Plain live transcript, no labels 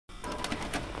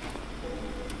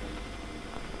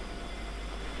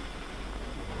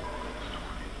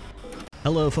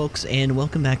Hello folks, and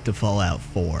welcome back to Fallout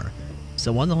 4.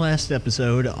 So on the last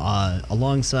episode,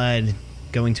 alongside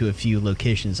going to a few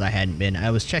locations I hadn't been, I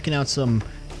was checking out some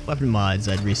weapon mods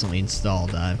I'd recently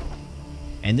installed,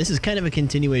 and this is kind of a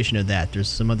continuation of that. There's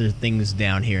some other things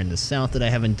down here in the south that I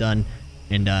haven't done,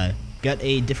 and got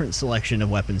a different selection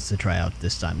of weapons to try out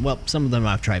this time. Well, some of them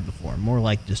I've tried before, more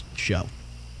like just show.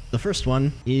 The first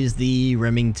one is the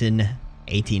Remington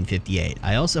 1858.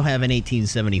 I also have an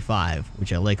 1875,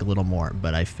 which I like a little more,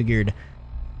 but I figured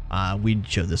we'd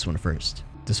show this one first.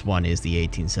 This one is the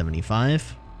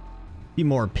 1875. A few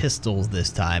more pistols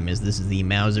this time, as this is the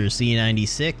Mauser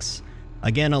C96.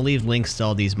 Again, I'll leave links to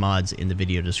all these mods in the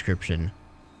video description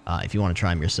if you want to try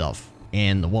them yourself.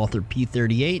 And the Walther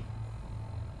P38.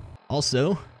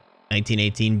 Also,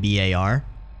 1918 BAR.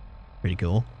 Pretty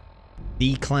cool.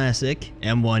 The classic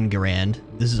M1 Garand.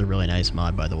 This is a really nice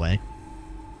mod, by the way.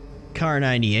 Car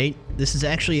 98. This is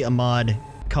actually a mod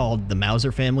called the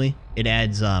Mauser family. It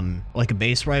adds like a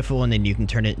base rifle, and then you can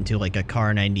turn it into like a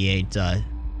Car 98, a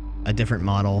different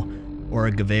model, or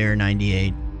a Gewehr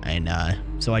 98, and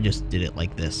so I just did it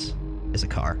like this as a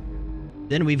car.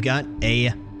 Then we've got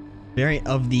a variant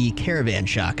of the Caravan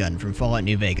shotgun from Fallout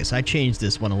New Vegas. I changed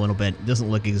this one a little bit. It doesn't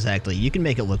look exactly. You can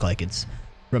make it look like it's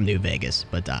from New Vegas,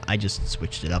 but I just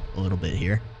switched it up a little bit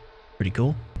here. Pretty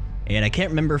cool. And I can't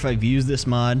remember if I've used this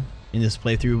mod in this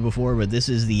playthrough before, but this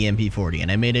is the MP40,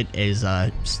 and I made it as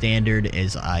standard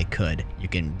as I could. You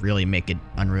can really make it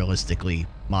unrealistically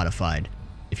modified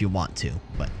if you want to,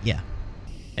 but yeah.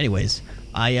 Anyways,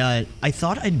 I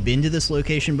thought I'd been to this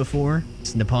location before.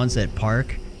 It's Neponset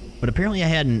Park, but apparently I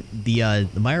hadn't. The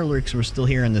Mirelurks were still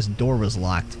here and this door was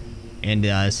locked,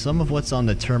 and some of what's on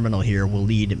the terminal here will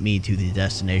lead me to the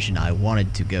destination I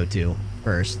wanted to go to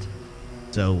first.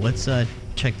 So let's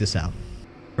check this out.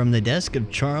 From the desk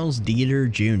of Charles Dieter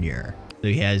Jr. So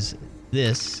he has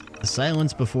this, The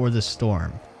Silence Before the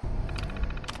Storm.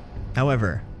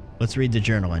 However, let's read the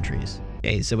journal entries.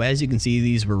 Okay, so as you can see,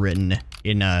 these were written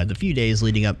in the few days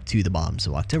leading up to the bomb,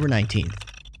 so October 19th.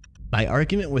 My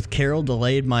argument with Carol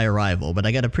delayed my arrival, but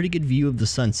I got a pretty good view of the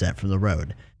sunset from the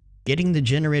road. Getting the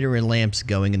generator and lamps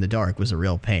going in the dark was a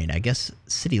real pain. I guess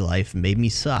city life made me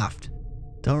soft.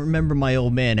 Don't remember my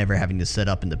old man ever having to sit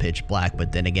up in the pitch black,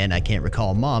 but then again, I can't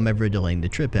recall Mom ever delaying the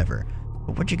trip ever.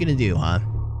 But what you gonna do, huh?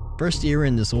 First year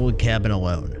in this old cabin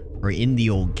alone, or in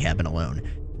the old cabin alone.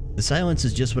 The silence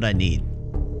is just what I need.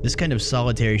 This kind of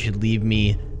solitary should leave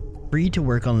me free to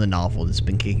work on the novel that's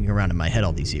been kicking around in my head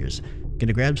all these years.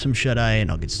 Gonna grab some shut-eye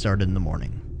and I'll get started in the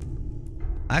morning.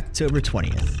 October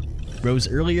 20th. Rose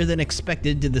earlier than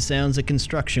expected to the sounds of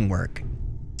construction work.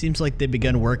 Seems like they've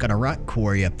begun work on a rock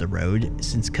quarry up the road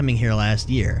since coming here last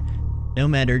year. No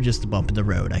matter, just a bump in the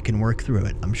road. I can work through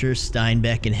it. I'm sure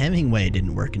Steinbeck and Hemingway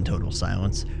didn't work in total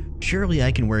silence. Surely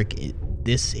I can work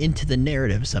this into the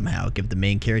narrative somehow, give the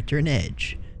main character an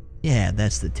edge. Yeah,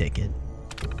 that's the ticket.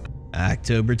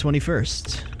 October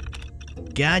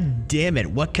 21st. God damn it,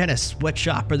 what kind of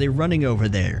sweatshop are they running over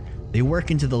there? They work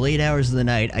into the late hours of the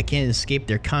night. I can't escape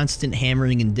their constant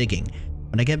hammering and digging.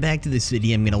 When I get back to the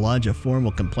city, I'm gonna lodge a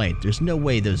formal complaint. There's no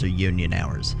way those are union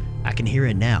hours. I can hear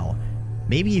it now.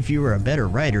 Maybe if you were a better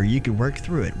writer, you could work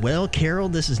through it. Well, Carol,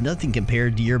 this is nothing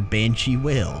compared to your banshee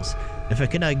wails. If I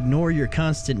can ignore your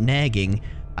constant nagging,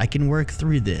 I can work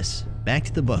through this. Back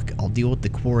to the book. I'll deal with the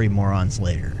quarry morons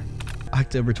later.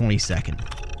 October 22nd.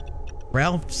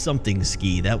 Ralph something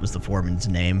ski, that was the foreman's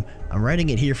name. I'm writing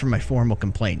it here for my formal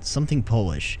complaint. Something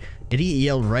Polish. Idiot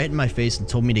yelled right in my face and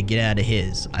told me to get out of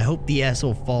his. I hope the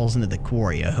asshole falls into the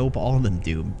quarry. I hope all of them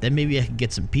do. Then maybe I can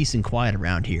get some peace and quiet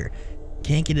around here.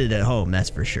 Can't get it at home, that's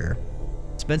for sure.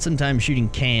 Spent some time shooting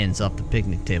cans off the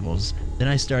picnic tables. Then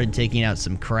I started taking out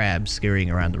some crabs scurrying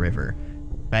around the river.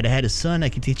 If I'd had a son, I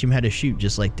could teach him how to shoot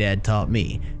just like Dad taught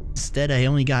me. Instead, I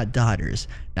only got daughters.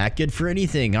 Not good for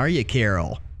anything, are you,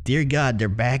 Carol? Dear God, they're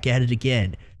back at it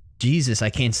again. Jesus, I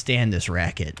can't stand this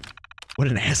racket. What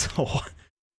an asshole.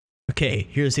 Okay,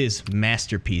 here's his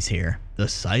masterpiece here. The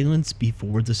Silence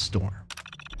Before the Storm.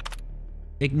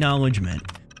 Acknowledgement.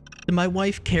 To my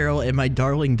wife Carol and my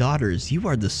darling daughters, you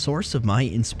are the source of my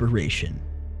inspiration.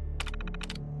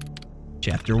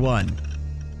 Chapter 1.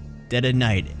 Dead of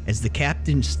night. As the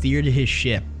captain steered his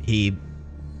ship, he...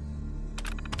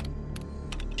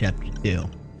 Chapter 2.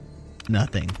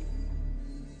 Nothing.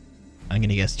 I'm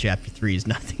gonna guess chapter 3 is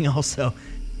nothing also.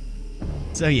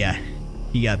 So yeah,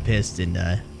 he got pissed and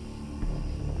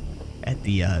at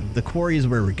the quarry is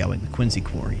where we're going, the Quincy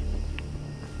Quarry.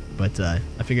 But I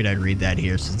figured I'd read that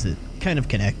here since it kind of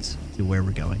connects to where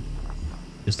we're going.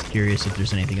 Just curious if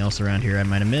there's anything else around here I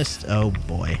might have missed. Oh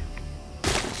boy.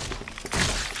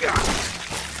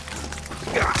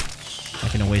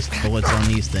 waste bullets on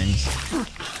these things.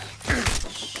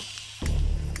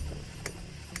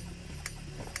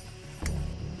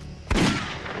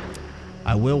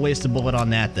 I will waste a bullet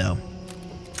on that, though.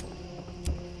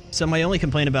 So my only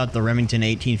complaint about the Remington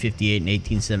 1858 and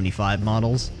 1875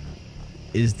 models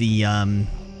is the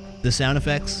sound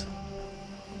effects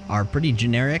are pretty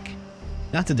generic.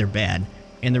 Not that they're bad.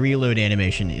 And the reload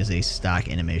animation is a stock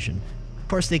animation. Of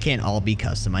course, they can't all be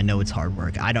custom. I know it's hard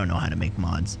work. I don't know how to make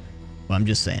mods. But I'm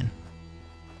just saying.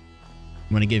 I'm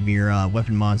going to give your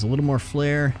weapon mods a little more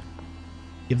flair.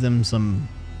 Give them some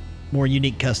more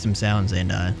unique custom sounds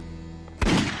and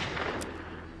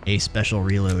a special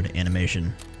reload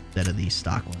animation instead of these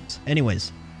stock ones.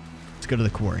 Anyways, let's go to the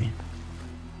quarry.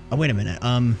 Oh, wait a minute.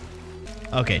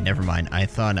 Okay, never mind. I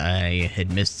thought I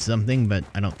had missed something, but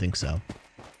I don't think so.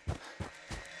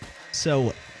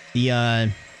 So,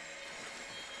 the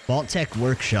Vault Tech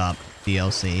Workshop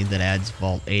DLC that adds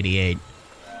Vault 88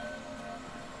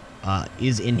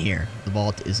 is in here. The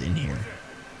vault is in here.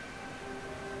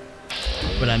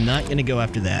 But I'm not going to go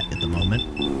after that at the moment.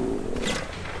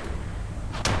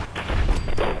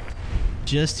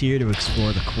 Just here to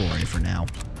explore the quarry for now.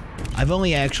 I've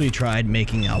only actually tried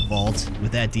making a vault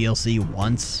with that DLC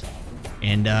once,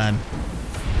 and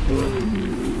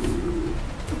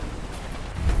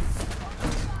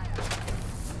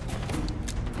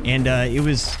it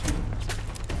was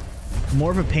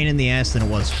more of a pain in the ass than it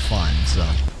was fun, so.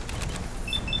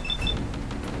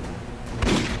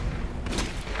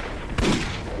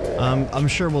 I'm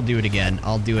sure we'll do it again.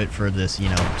 I'll do it for this, you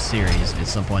know, series at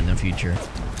some point in the future.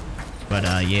 But,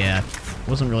 yeah,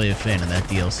 wasn't really a fan of that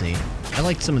DLC. I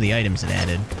liked some of the items it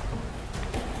added.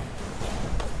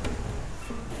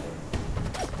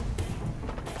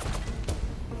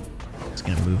 Just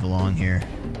gonna move along here.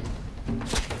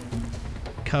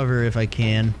 Cover if I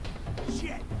can.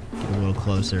 Get a little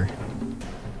closer.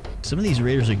 Some of these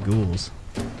raiders are ghouls.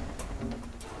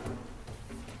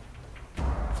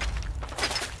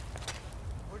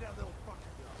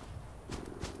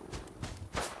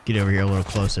 Get over here a little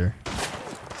closer.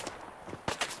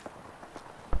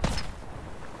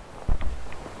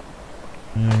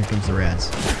 And here comes the rats.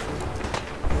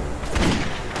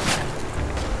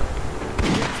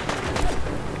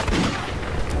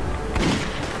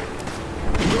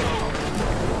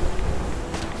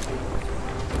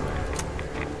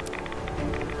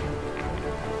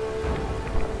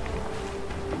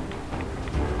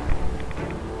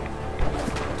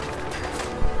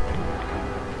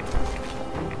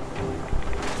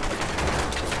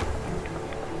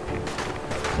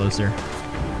 Closer.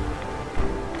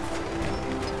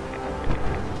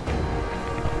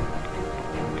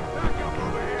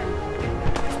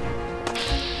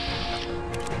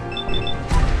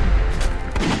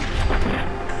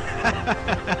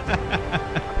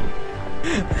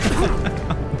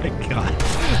 Oh my god.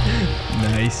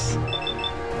 Nice.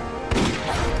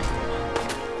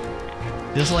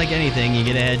 Just like anything, you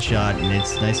get a headshot and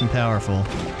it's nice and powerful.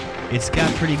 It's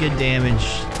got pretty good damage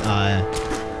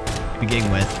to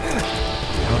begin with.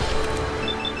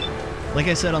 Oh. Like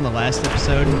I said on the last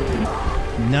episode,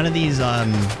 none of these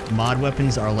mod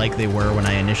weapons are like they were when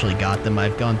I initially got them.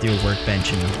 I've gone through a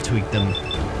workbench and tweaked them.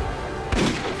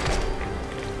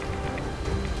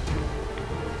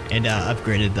 And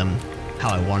upgraded them how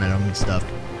I wanted them and stuff.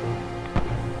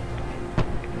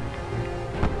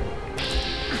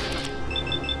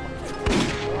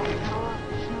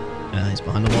 He's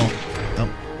behind the wall. Oh.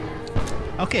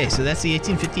 Okay, so that's the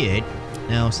 1858.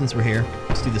 Now, since we're here,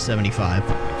 let's do the 75.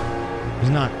 There's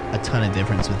not a ton of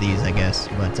difference with these, I guess,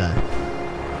 but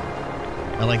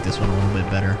I like this one a little bit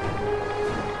better.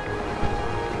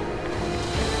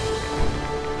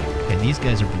 Okay, these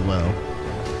guys are below.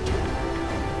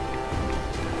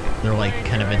 They're like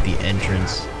kind of at the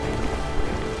entrance.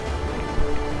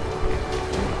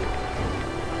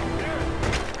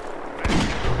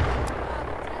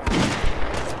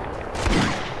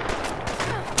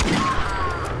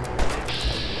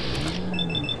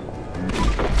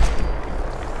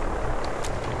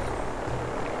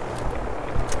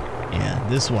 Yeah,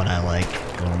 this one I like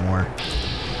a little more.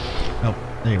 Oh,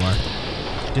 there you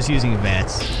are. Just using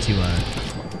VATS to,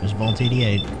 there's Vault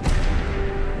 88.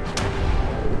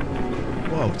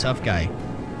 Whoa, tough guy.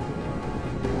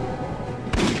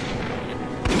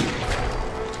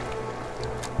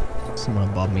 Someone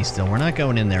above me still. We're not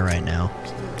going in there right now.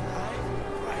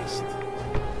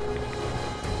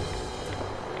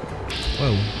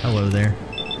 Whoa, hello there.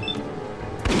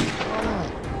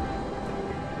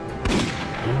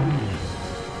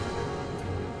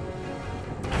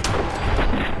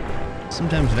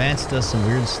 Sometimes VATS does some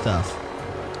weird stuff.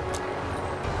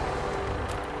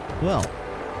 Well,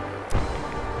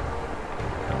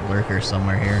 lurker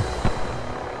somewhere here.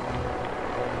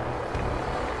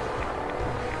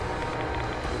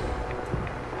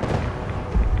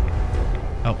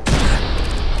 Oh.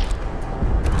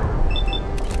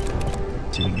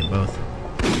 See if we can get both.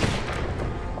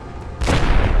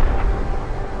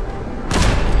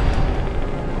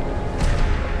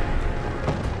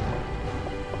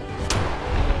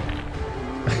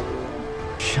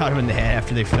 Shot him in the head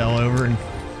after they fell over and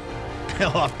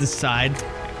fell off the side.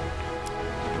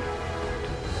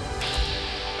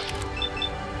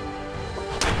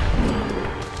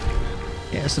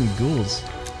 Yeah, some ghouls.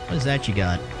 What is that you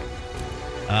got?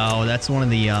 Oh, that's one of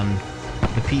the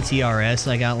PTRS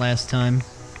I got last time.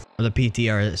 Or the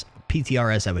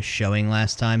PTRS I was showing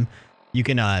last time. You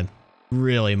can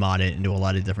really mod it into a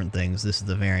lot of different things. This is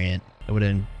the variant that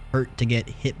wouldn't hurt to get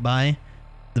hit by.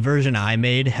 The version I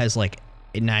made has like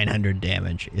 900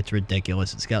 damage. It's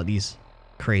ridiculous. It's got these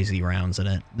crazy rounds in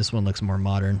it. This one looks more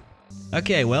modern.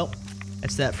 Okay, well,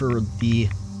 that's that for the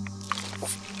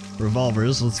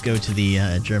revolvers. Let's go to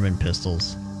the German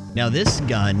pistols. Now this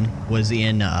gun was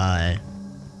in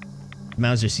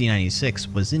Mauser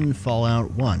C96 was in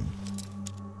Fallout 1.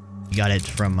 You got it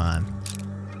from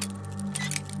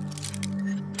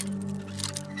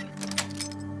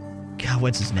God,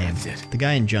 what's his name? The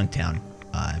guy in Junktown.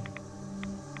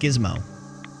 Gizmo.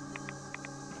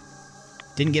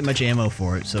 Didn't get much ammo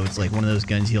for it, so it's like one of those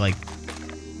guns you like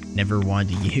never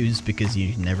wanted to use because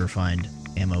you never find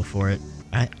ammo for it.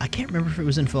 I can't remember if it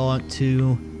was in Fallout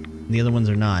 2 and the other ones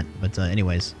are not, but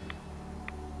anyways.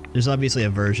 There's obviously a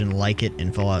version like it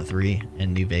in Fallout 3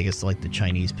 and New Vegas, like the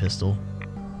Chinese pistol.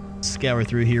 Scour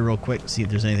through here real quick, see if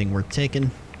there's anything worth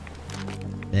taking.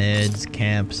 Beds,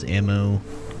 caps, ammo.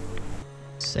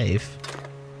 Safe.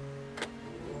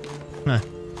 Huh.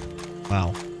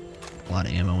 Wow. A lot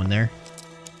of ammo in there.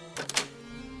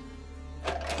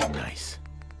 Nice.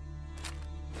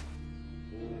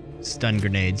 Stun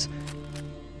grenades.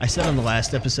 I said on the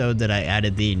last episode that I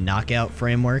added the knockout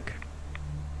framework,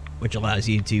 which allows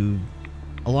you to,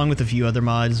 along with a few other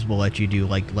mods, will let you do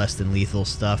like less than lethal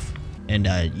stuff and,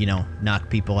 you know, knock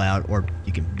people out, or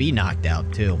you can be knocked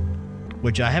out too,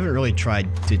 which I haven't really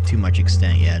tried to too much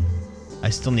extent yet. I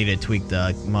still need to tweak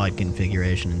the mod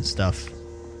configuration and stuff.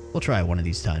 We'll try it one of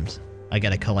these times. I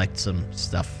gotta collect some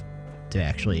stuff to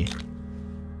actually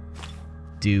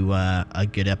do a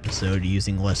good episode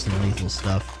using less than lethal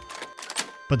stuff.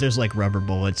 But there's like rubber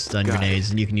bullets, stun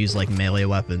grenades, and you can use like melee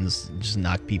weapons, just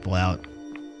knock people out,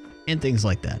 and things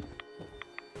like that.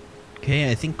 Okay,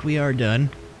 I think we are done.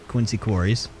 Quincy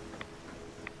Quarries.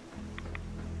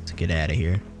 Let's get out of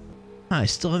here. I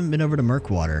still haven't been over to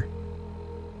Murkwater.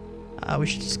 We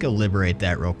should just go liberate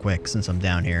that real quick since I'm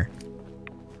down here.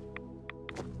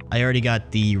 I already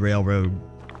got the railroad.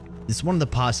 It's one of the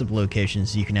possible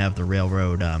locations you can have the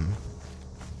railroad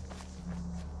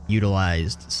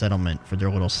utilized settlement for their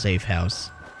little safe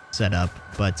house set up,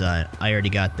 but I already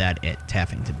got that at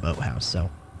Taffington Boathouse, so.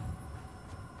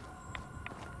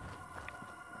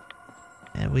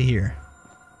 And we here.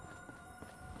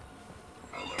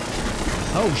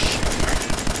 Oh, shit.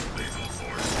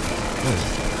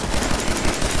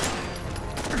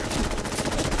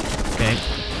 Okay.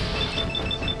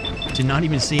 Did not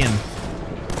even see him.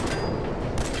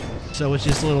 So it's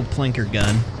just a little plinker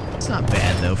gun. It's not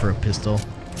bad though for a pistol.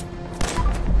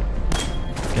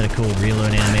 Got a cool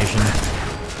reload animation.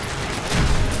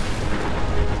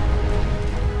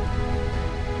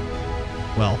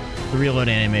 Well, the reload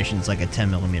animation is like a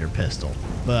 10mm pistol,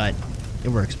 but it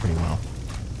works pretty well.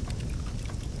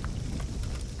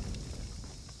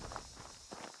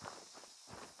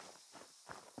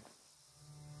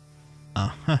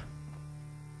 Uh-huh.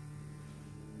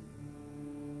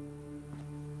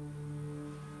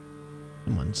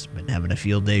 Someone's been having a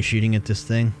field day shooting at this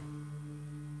thing.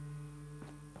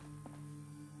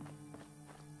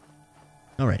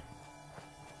 Alright.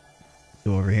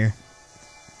 Go over here.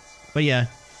 But yeah,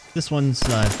 this one's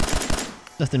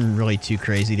nothing really too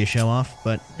crazy to show off,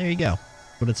 but there you go.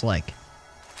 What it's like.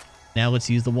 Now let's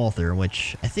use the Walther,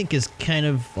 which I think is kind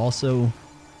of also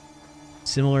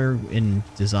similar in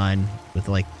design with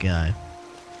like, well,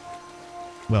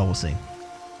 we'll see.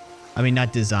 I mean,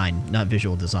 not design, not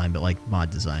visual design, but like mod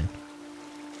design.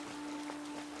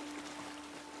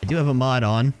 I do have a mod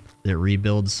on that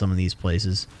rebuilds some of these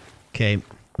places. Okay,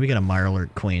 we got a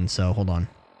Mirelurk Queen, so hold on.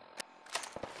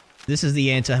 This is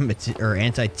the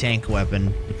anti-tank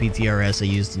weapon, the PTRS I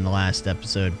used in the last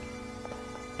episode.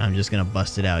 I'm just gonna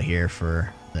bust it out here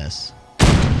for this.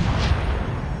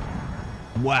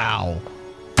 Wow.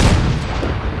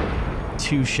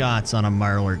 2 shots on a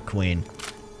Mirelurk Queen.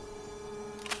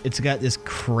 It's got this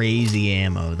crazy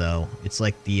ammo, though. It's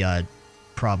like the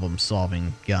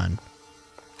problem-solving gun.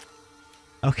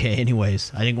 Okay,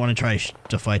 anyways, I didn't want to try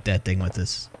to fight that thing with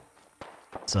this.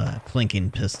 It's a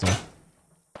plinking pistol.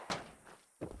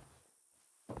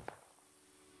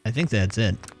 I think that's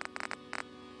it.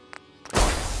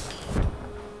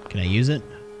 Can I use it?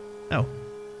 Oh.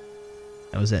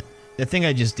 That was it. The thing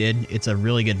I just did, it's a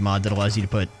really good mod that allows you to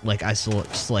put, like, I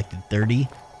selected 30.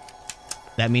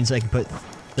 That means I can put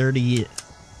 30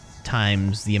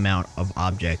 times the amount of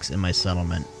objects in my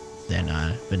settlement than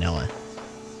vanilla.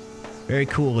 Very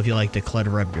cool if you like to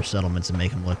clutter up your settlements and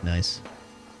make them look nice.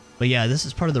 But yeah, this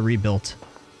is part of the rebuilt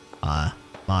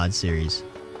mod series.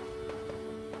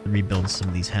 Rebuild some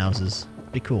of these houses.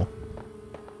 Be cool.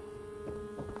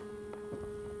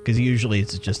 Because usually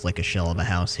it's just like a shell of a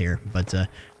house here, but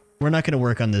we're not going to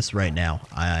work on this right now.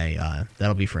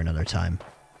 That'll be for another time.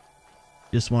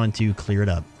 Just wanted to clear it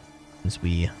up since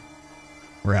we're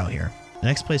out here. The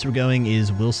next place we're going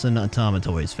is Wilson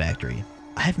Automatoys Factory.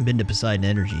 I haven't been to Poseidon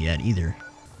Energy yet either.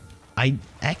 I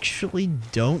actually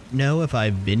don't know if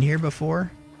I've been here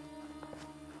before.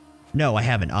 No, I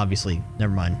haven't, obviously.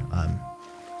 Never mind.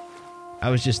 I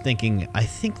was just thinking, I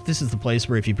think this is the place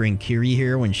where if you bring Kiri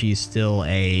here when she's still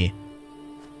a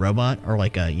robot, or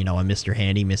like a, you know, a Mr.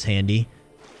 Handy, Miss Handy.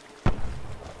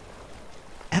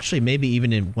 Actually, maybe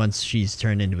even once she's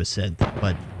turned into a synth,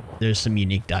 but there's some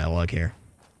unique dialogue here.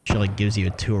 She like gives you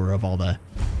a tour of all the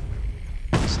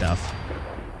stuff.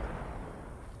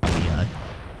 The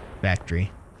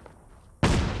factory.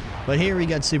 But here we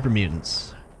got super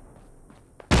mutants.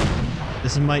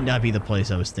 This might not be the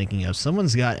place I was thinking of.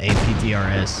 Someone's got a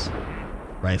PTRS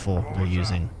rifle they're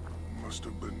using.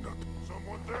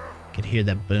 Could hear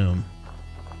that boom.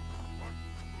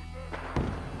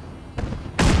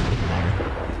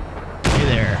 Hey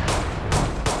there.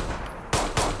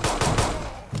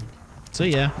 So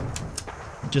yeah,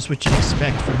 just what you'd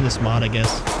expect from this mod, I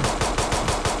guess.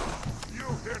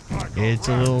 It's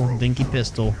a little dinky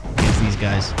pistol against these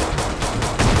guys.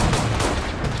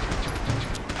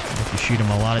 Shoot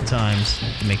them a lot of times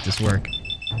to make this work.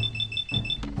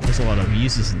 There's a lot of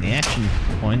uses in the action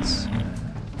points.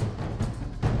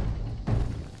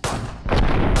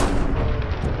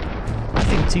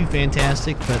 Nothing too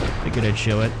fantastic, but figured I'd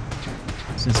show it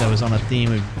since I was on a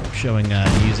theme of showing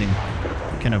using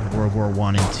kind of World War I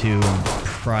and II and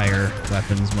prior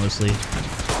weapons mostly.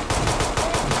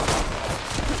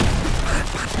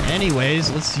 Anyways,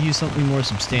 let's use something more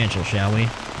substantial, shall we?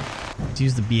 Let's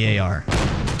use the BAR.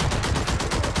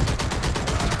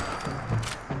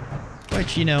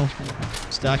 Which, you know,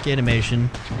 stock animation.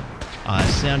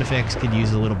 Sound effects could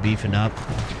use a little beefing up.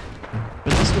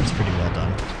 But this looks pretty well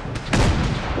done.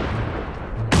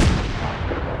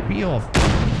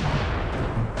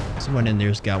 Someone in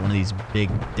there's got one of these big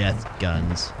death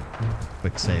guns.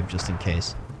 Quick save, just in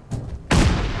case.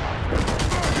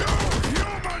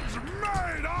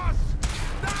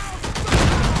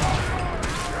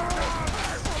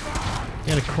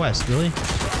 Got a quest, really?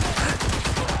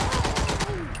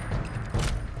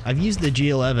 I've used the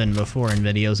G11 before in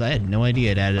videos. I had no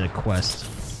idea it added a quest.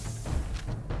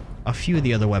 A few of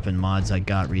the other weapon mods I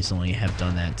got recently have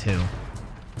done that too.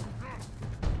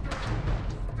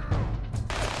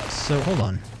 So, hold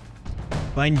on.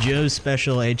 Find Joe's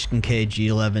special HK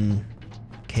G11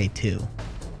 K2.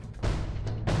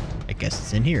 I guess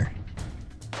it's in here.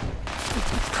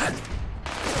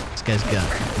 This guy's got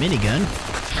a minigun.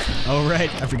 Oh right,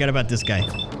 I forgot about this guy.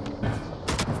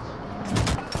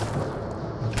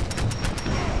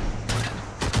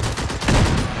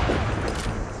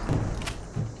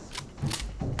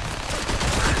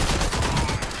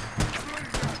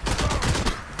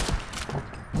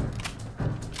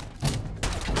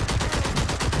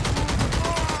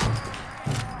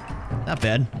 Not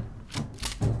bad.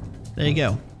 There you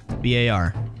go.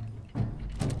 BAR.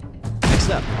 Next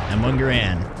up, M1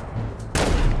 Garand.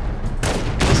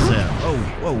 This is a... Oh,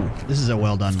 whoa. This is a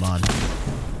well done mod.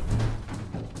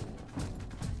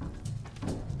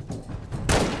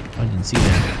 I didn't see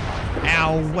that.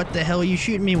 Ow, what the hell are you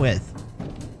shooting me with?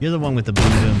 You're the one with the boom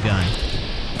boom gun.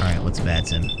 Alright, let's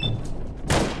bats him.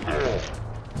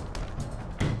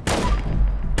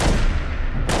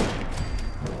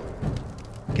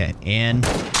 Okay, and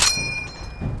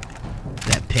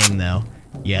that ping though.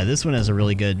 Yeah, this one has a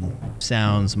really good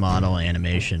sounds model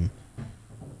animation.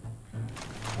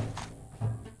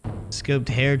 Scoped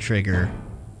hair trigger.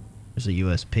 There's a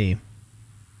USP.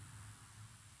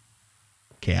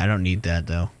 Okay, I don't need that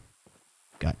though.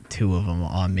 Got two of them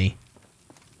on me.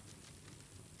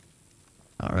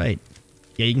 Alright.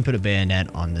 Yeah, you can put a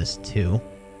bayonet on this too.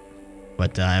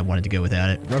 but I wanted to go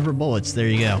without it. Rubber bullets, there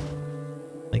you go.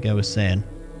 Like I was saying.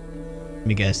 Let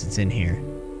me guess, it's in here.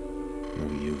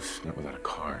 No use, not without a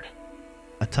card.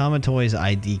 Automatoy's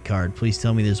ID card. Please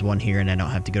tell me there's one here and I don't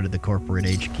have to go to the corporate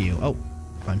HQ. Oh,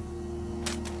 fun.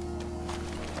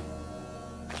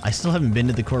 I still haven't been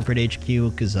to the corporate HQ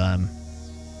because,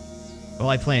 well,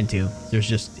 I plan to. There's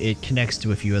just, it connects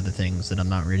to a few other things that I'm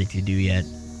not ready to do yet.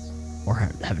 Or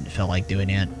haven't felt like doing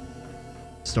yet.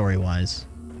 Story-wise.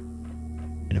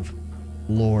 Kind of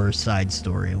lore side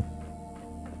story.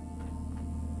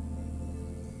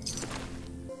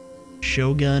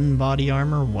 Shogun body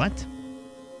armor? What?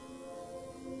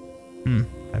 I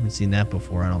haven't seen that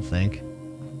before, I don't think.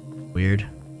 Weird.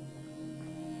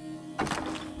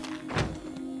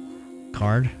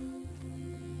 Card.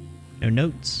 No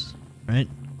notes, right?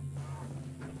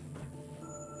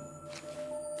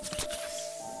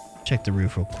 Check the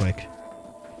roof real quick.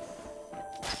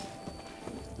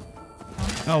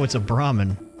 Oh, it's a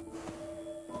Brahmin.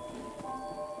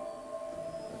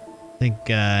 I think,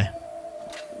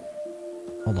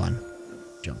 hold on.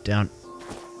 Jump down.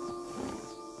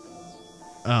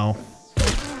 Oh.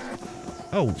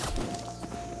 Oh.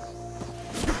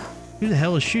 Who the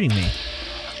hell is shooting me?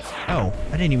 Oh,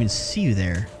 I didn't even see you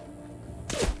there.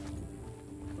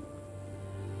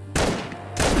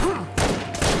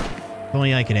 If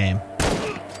only I could aim.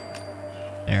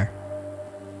 There.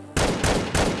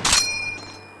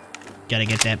 Gotta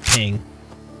get that ping.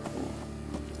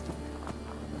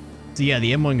 So yeah,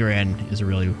 the M1 Garand is a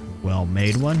really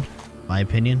well-made one, in my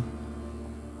opinion.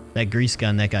 That grease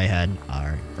gun that guy had,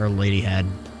 or lady had,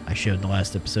 I showed in the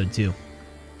last episode too.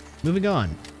 Moving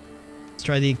on. Let's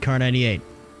try the Kar 98.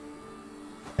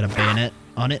 Got a bayonet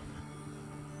on it.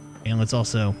 And let's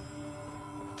also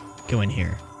go in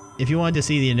here. If you wanted to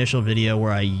see the initial video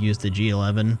where I used the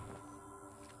G11,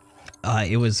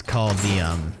 it was called the,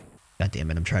 God damn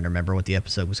it, I'm trying to remember what the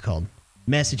episode was called.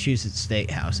 Massachusetts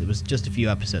State House. It was just a few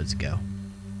episodes ago.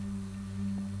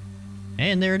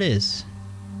 And there it is.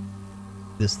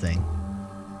 This thing.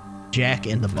 Jack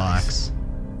in the Box.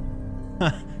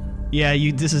 Yeah,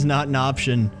 this is not an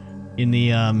option in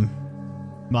the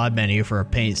mod menu for a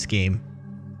paint scheme.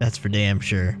 That's for damn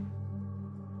sure.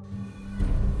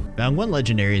 Found one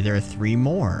legendary, there are 3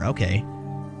 more. Okay.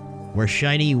 Where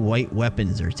shiny white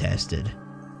weapons are tested.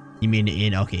 You mean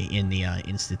in the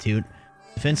Institute.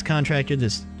 Defense contractor,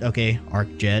 this, okay,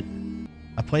 Arc Jet.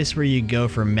 A place where you go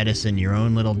for medicine, your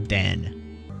own little den.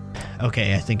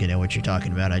 Okay, I think I know what you're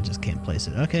talking about, I just can't place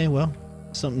it. Okay, well,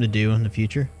 something to do in the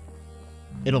future.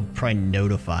 It'll probably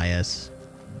notify us.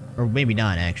 Or maybe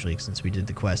not, actually, since we did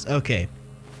the quest. Okay.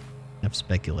 Enough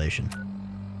speculation.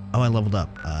 Oh, I leveled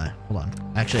up. Hold on.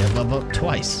 Actually, I leveled up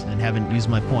twice and haven't used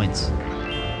my points.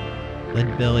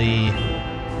 Leadbelly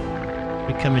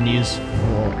becoming useful,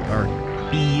 or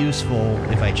be useful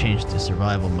if I change to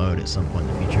survival mode at some point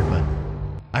in the future, but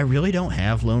I really don't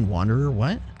have Lone Wanderer.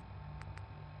 What?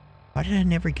 Why did I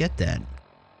never get that?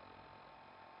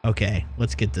 Okay,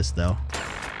 let's get this though.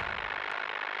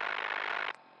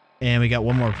 And we got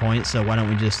one more point, so why don't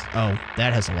we just... Oh,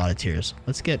 that has a lot of tiers.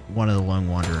 Let's get one of the Lone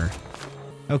Wanderer.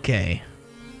 Okay,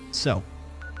 so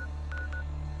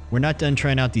we're not done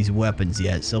trying out these weapons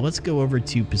yet, so let's go over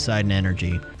to Poseidon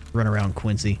Energy. Run around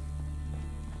Quincy.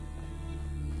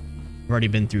 I've already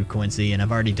been through Quincy, and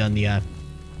I've already done the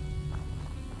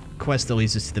quest that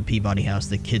leads us to the Peabody house,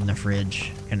 the kid in the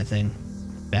fridge kind of thing.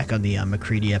 Back on the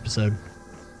McCready episode.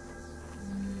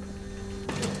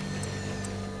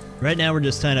 Right now we're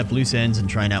just tying up loose ends and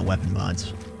trying out weapon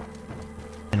mods.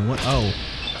 And what? Oh.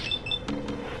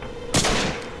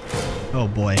 Oh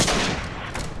boy.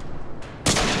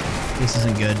 This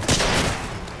isn't good.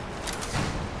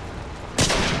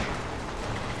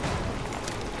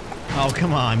 Oh,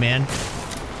 come on, man.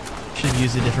 Should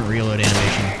use a different reload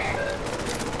animation.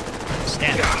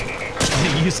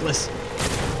 Stab. Useless.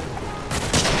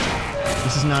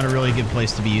 This is not a really good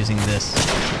place to be using this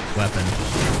weapon.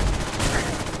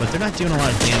 But they're not doing a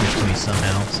lot of damage to me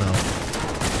somehow, so...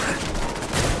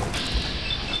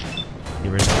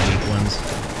 Get rid of the weak ones.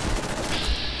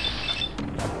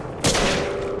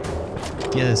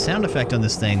 Yeah, the sound effect on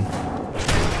this thing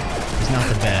is not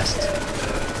the best.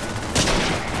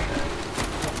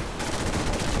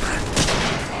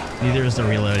 Neither is the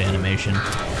reload animation.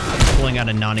 Pulling out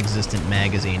a non-existent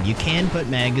magazine. You can put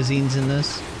magazines in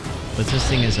this, but this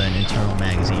thing is an internal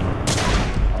magazine.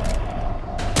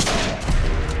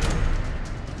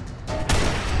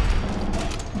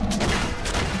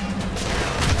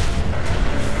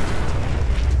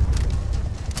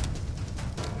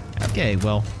 Okay,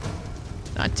 well,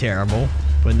 not terrible,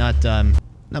 but not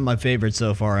my favorite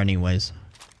so far anyways.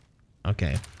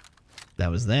 Okay. That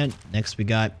was that. Next we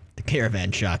got the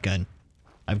caravan shotgun.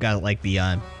 I've got like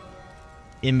the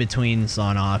in-between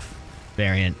sawn-off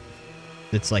variant.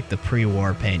 It's like the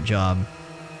pre-war paint job.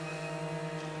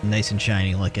 Nice and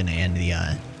shiny looking, and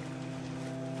the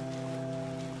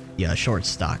short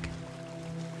stock.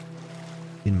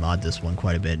 You can mod this one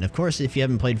quite a bit. And of course, if you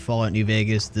haven't played Fallout New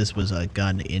Vegas, this was a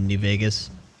gun in New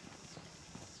Vegas.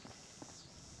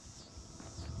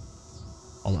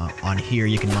 On here,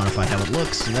 you can modify how it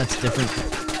looks, so that's different.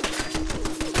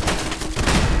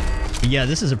 But yeah,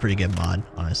 this is a pretty good mod,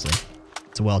 honestly.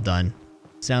 It's well done.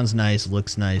 Sounds nice,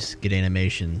 looks nice, good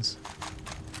animations.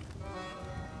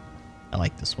 I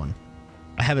like this one.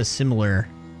 I have a similar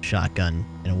shotgun,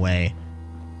 in a way,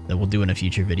 that we'll do in a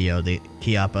future video. The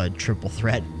Chiappa Triple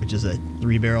Threat, which is a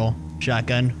 3-barrel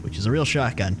shotgun, which is a real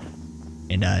shotgun.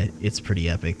 And it's pretty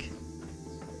epic.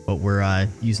 But we're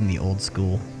using the old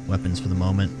school weapons for the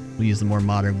moment. We'll use the more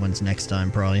modern ones next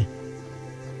time, probably.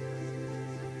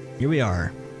 Here we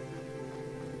are.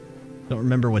 Don't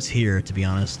remember what's here, to be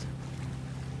honest.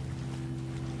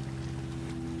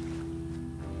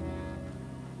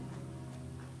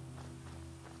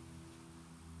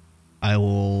 I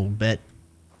will bet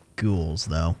ghouls,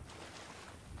 though.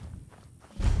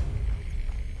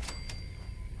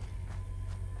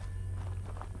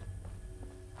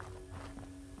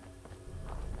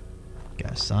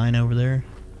 Got a sign over there.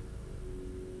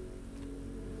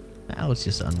 Now let's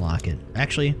just unlock it.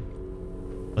 Actually,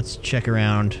 let's check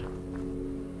around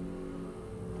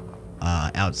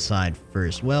outside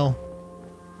first. Well,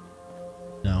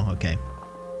 no, okay.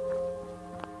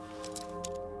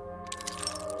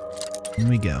 Here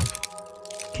we go.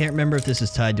 Can't remember if this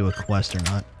is tied to a quest or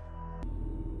not.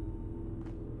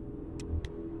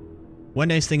 One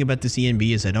nice thing about this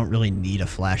ENB is I don't really need a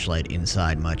flashlight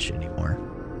inside much anymore.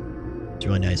 It's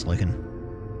really nice looking.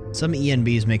 Some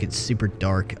ENBs make it super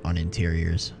dark on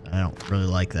interiors. I don't really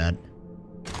like that.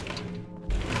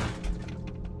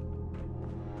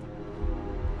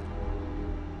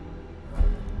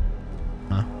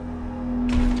 Huh.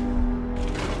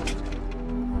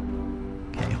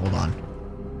 Okay, hold on.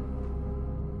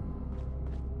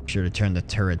 Make sure to turn the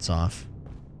turrets off.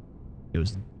 It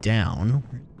goes down.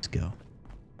 Let's go.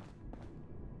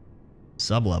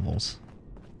 Sublevels.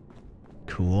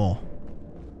 Cool.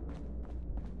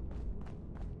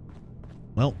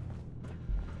 Well.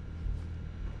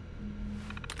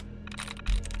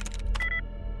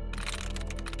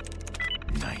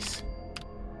 Nice.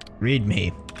 Read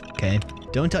me. Okay.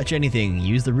 Don't touch anything.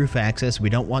 Use the roof access. We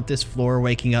don't want this floor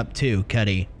waking up too,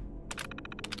 Cuddy.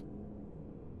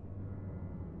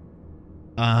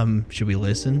 Should we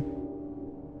listen?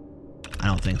 I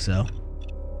don't think so.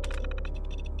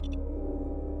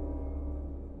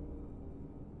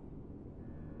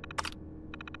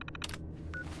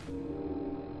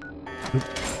 Oop.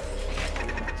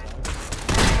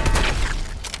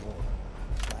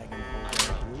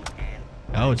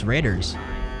 Oh, it's raiders.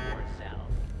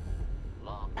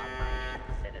 I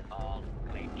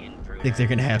think they're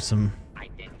gonna have some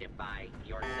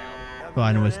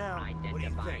fun with...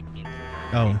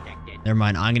 Oh, never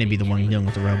mind. I'm gonna be the one dealing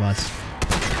with the robots.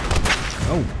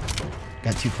 Oh,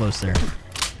 got too close there.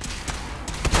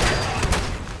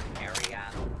 Area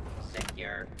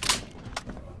secure.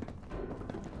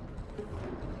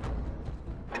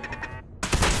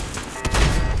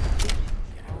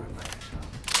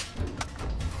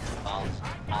 False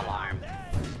alarm.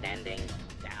 Standing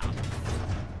down.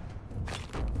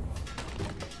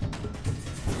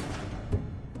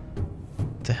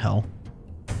 What the hell?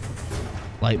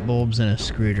 Light bulbs and a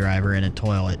screwdriver in a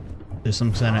toilet. There's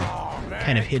some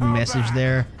kind of hidden message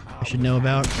there I should know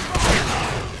about.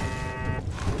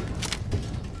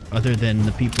 Other than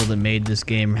the people that made this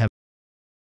game have...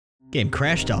 Game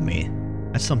crashed on me.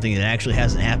 That's something that actually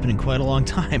hasn't happened in quite a long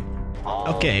time.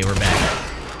 Okay, we're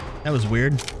back. That was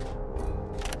weird.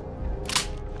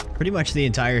 Pretty much the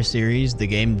entire series, the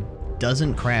game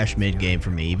doesn't crash mid-game for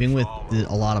me, even with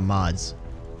a lot of mods.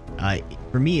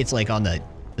 For me, it's like on the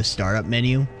startup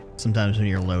menu. Sometimes when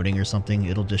you're loading or something,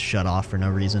 it'll just shut off for no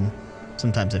reason.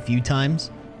 Sometimes a few times.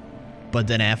 But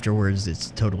then afterwards, it's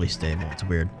totally stable. It's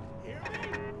weird.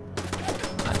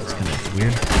 It's kind of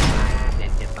weird.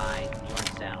 Identify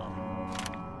yourself.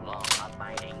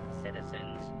 Law-abiding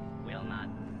citizens will not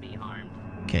be harmed.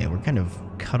 Okay, we're kind of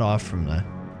cut off from the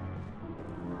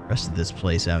rest of this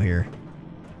place out here.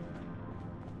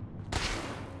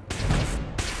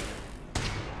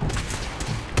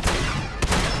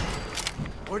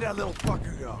 Where'd that little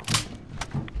fucker go?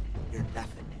 You're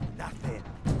nothing. Nothing.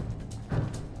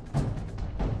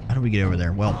 How do we get over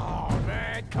there? Well, Oh,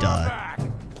 man, come duh. back.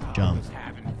 Jump. I was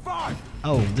having fun.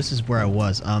 Oh, this is where I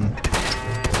was.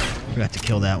 Forgot to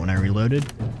kill that when I reloaded.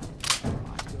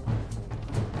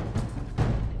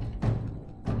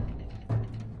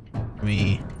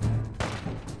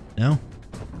 No?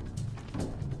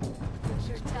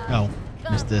 Oh,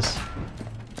 missed this.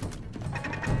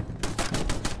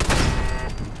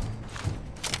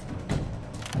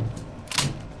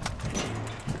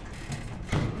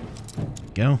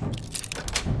 Go.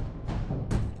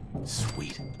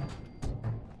 Sweet.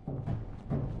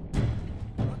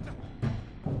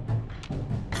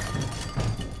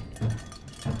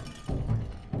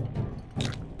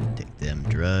 Take them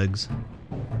drugs.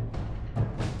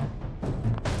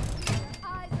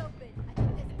 Eyes open. I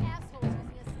think this asshole's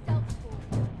using a stealth tool.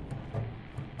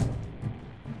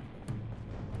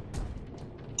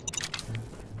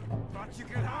 Thought you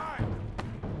could hide.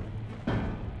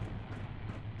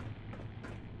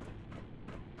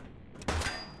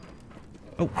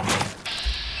 Oh.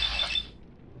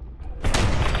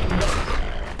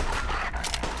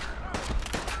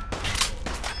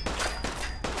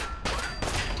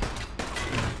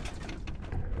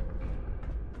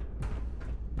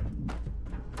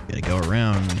 Gotta go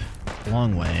around a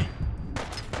long way.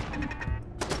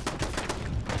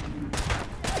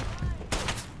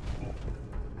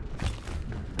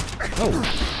 Oh,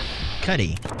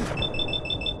 Cuddy.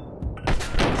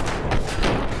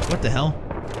 What the hell?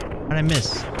 How'd I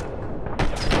miss?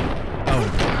 Oh,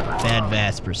 bad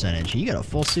vast percentage. You got a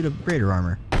full suit of greater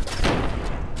armor.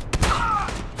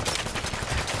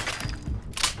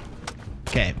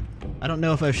 Okay. I don't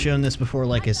know if I've shown this before,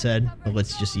 like I said, but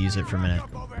let's just use it for a minute.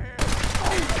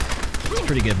 It's a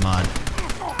pretty good mod.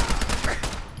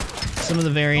 Some of the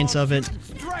variants of it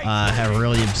have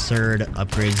really absurd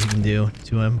upgrades you can do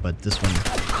to him, but this one,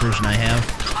 version I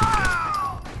have,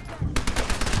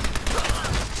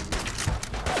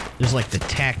 there's like the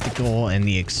tactical and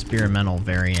the experimental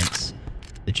variants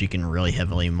that you can really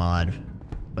heavily mod,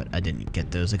 but I didn't get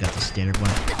those. I got the standard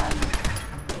one.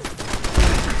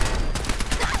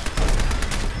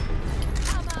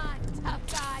 Come on, tough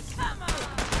guy, come on.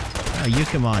 Oh, you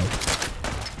come on.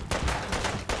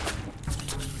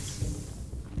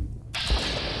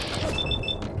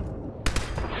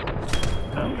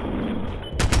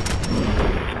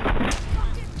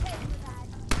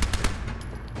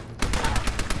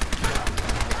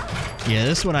 Yeah,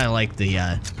 this one I like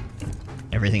the,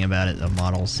 everything about it, the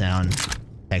model, sound,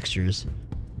 textures.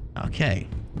 Okay.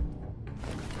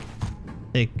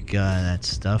 Take, that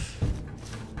stuff.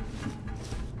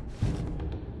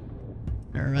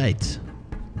 Alright.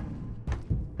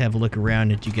 Have a look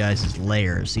around at you guys'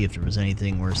 lair, see if there was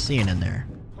anything worth seeing in there.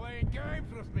 Playing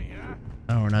games with me, huh?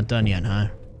 Oh, we're not done yet, huh?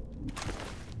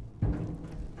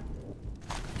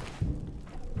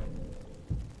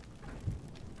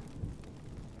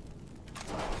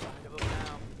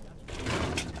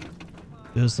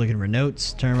 Just looking for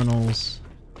notes, terminals.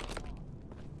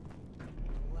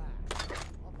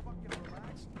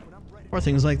 Or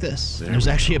things like this. And there's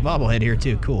actually a bobblehead here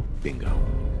too. Cool. Bingo.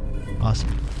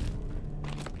 Awesome.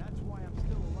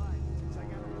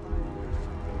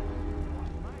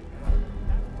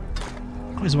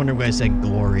 I always wonder why I said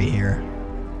glory here.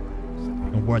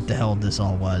 And what the hell this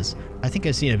all was. I think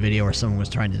I seen a video where someone was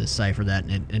trying to decipher that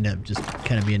and it ended up just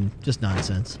kind of being just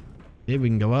nonsense. Okay, we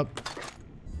can go up.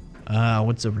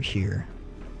 What's over here?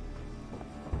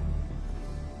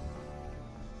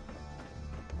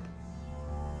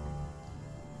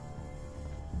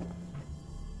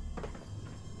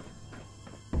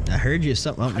 I heard you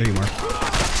something. Oh, there you are.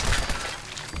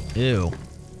 Ew.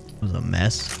 That was a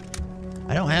mess.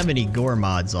 I don't have any gore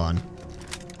mods on.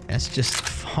 That's just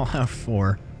Fallout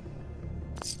 4.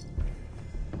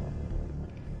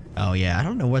 Oh yeah, I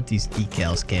don't know what these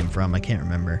decals came from. I can't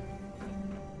remember.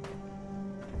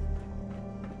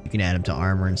 You can add them to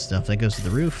armor and stuff. That goes to the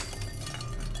roof.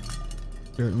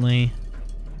 Certainly.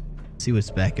 Let's see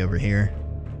what's back over here.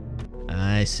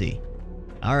 I see.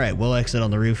 Alright, we'll exit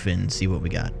on the roof and see what we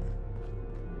got.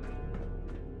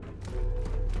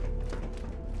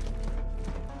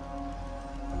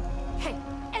 Hey,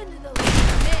 end of the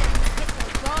line, man. Hit the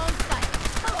wrong side.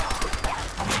 Come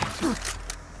on.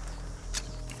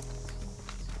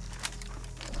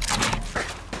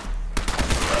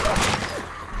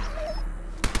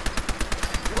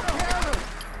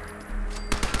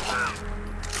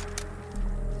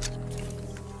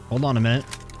 Hold on a minute.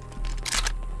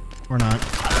 Or not.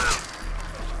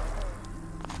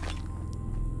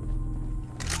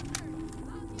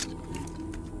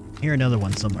 Here, another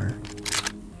one somewhere.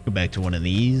 Go back to one of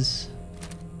these.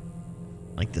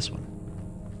 Like this one.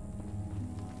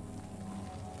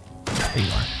 There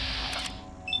you are.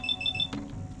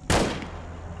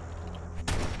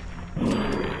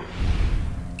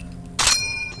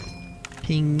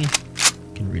 ping.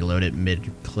 Can reload it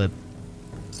mid-clip.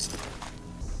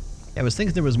 Yeah, I was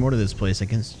thinking there was more to this place. I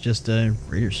guess it's just a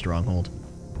Raider stronghold.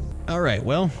 Alright,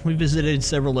 well, we visited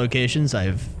several locations.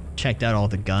 I've checked out all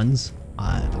the guns.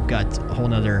 I've got a whole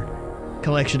nother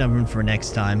collection of them for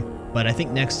next time. But I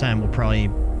think next time we'll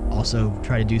probably also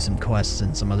try to do some quests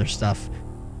and some other stuff.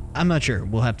 I'm not sure.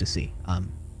 We'll have to see.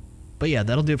 But yeah,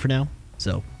 that'll do it for now.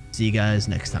 So, see you guys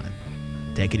next time.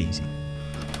 Take it easy.